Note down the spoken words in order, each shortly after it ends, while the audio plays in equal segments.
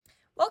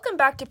Welcome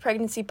back to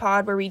Pregnancy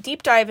Pod, where we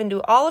deep dive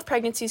into all of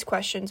pregnancy's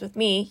questions with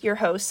me, your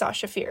host,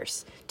 Sasha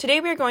Fierce. Today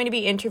we are going to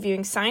be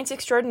interviewing science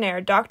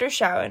extraordinaire Dr.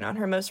 Schouten on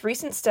her most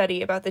recent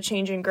study about the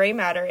change in gray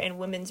matter in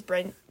women's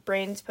brains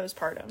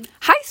postpartum.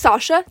 Hi,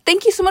 Sasha.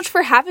 Thank you so much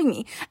for having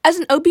me. As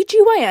an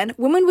OBGYN,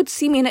 women would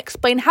see me and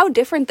explain how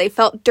different they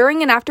felt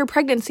during and after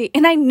pregnancy,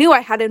 and I knew I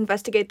had to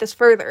investigate this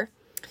further.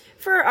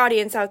 For our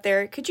audience out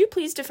there, could you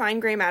please define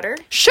gray matter?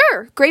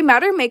 Sure. Gray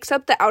matter makes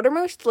up the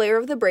outermost layer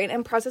of the brain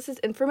and processes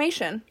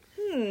information.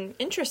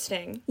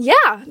 Interesting.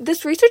 Yeah,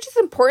 this research is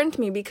important to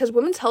me because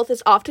women's health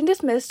is often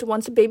dismissed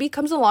once a baby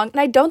comes along,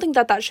 and I don't think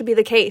that should be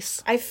the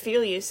case. I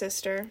feel you,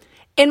 sister.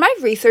 In my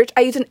research,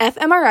 I use an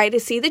fMRI to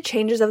see the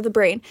changes of the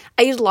brain.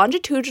 I use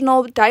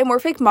longitudinal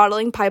dimorphic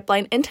modeling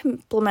pipeline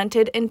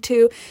implemented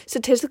into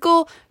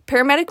statistical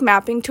parametric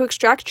mapping to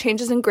extract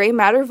changes in gray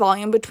matter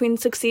volume between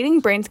succeeding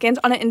brain scans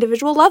on an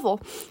individual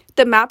level.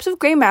 The maps of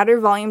gray matter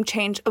volume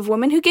change of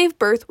women who gave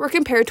birth were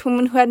compared to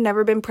women who had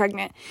never been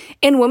pregnant.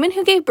 In women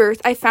who gave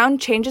birth, I found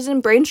changes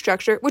in brain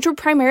structure, which were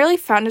primarily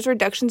found as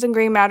reductions in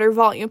gray matter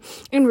volume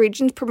in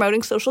regions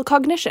promoting social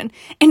cognition.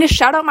 And to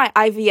shout out my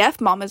IVF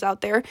mamas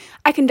out there,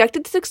 I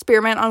conducted this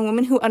experiment on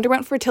women who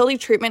underwent fertility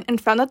treatment and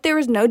found that there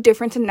was no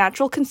difference in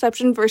natural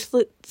conception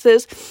versus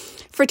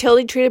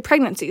fertility-treated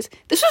pregnancies.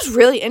 This was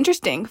really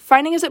interesting,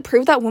 finding as it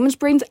proved that women's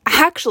brains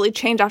actually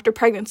change after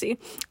pregnancy.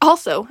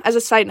 Also, as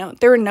a side note,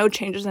 there were no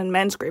changes in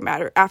men's gray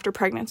matter after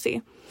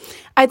pregnancy.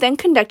 I then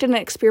conducted an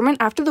experiment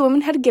after the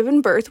women had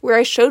given birth where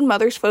I showed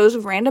mothers photos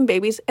of random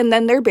babies and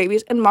then their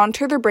babies and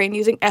monitored their brain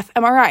using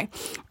fMRI.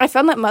 I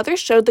found that mothers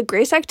showed the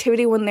greatest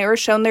activity when they were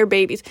shown their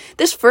babies.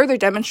 This further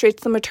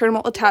demonstrates the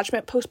maternal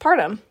attachment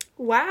postpartum.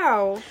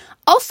 Wow.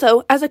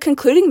 Also, as a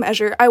concluding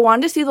measure, I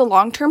wanted to see the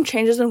long-term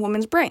changes in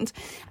women's brains.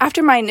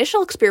 After my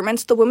initial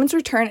experiments, the women's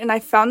returned, and I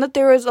found that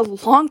there was a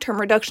long-term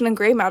reduction in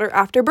gray matter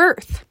after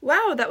birth.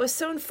 Wow, that was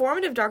so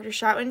informative, Dr.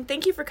 Schouten.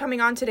 Thank you for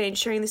coming on today and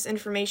sharing this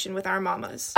information with our mamas.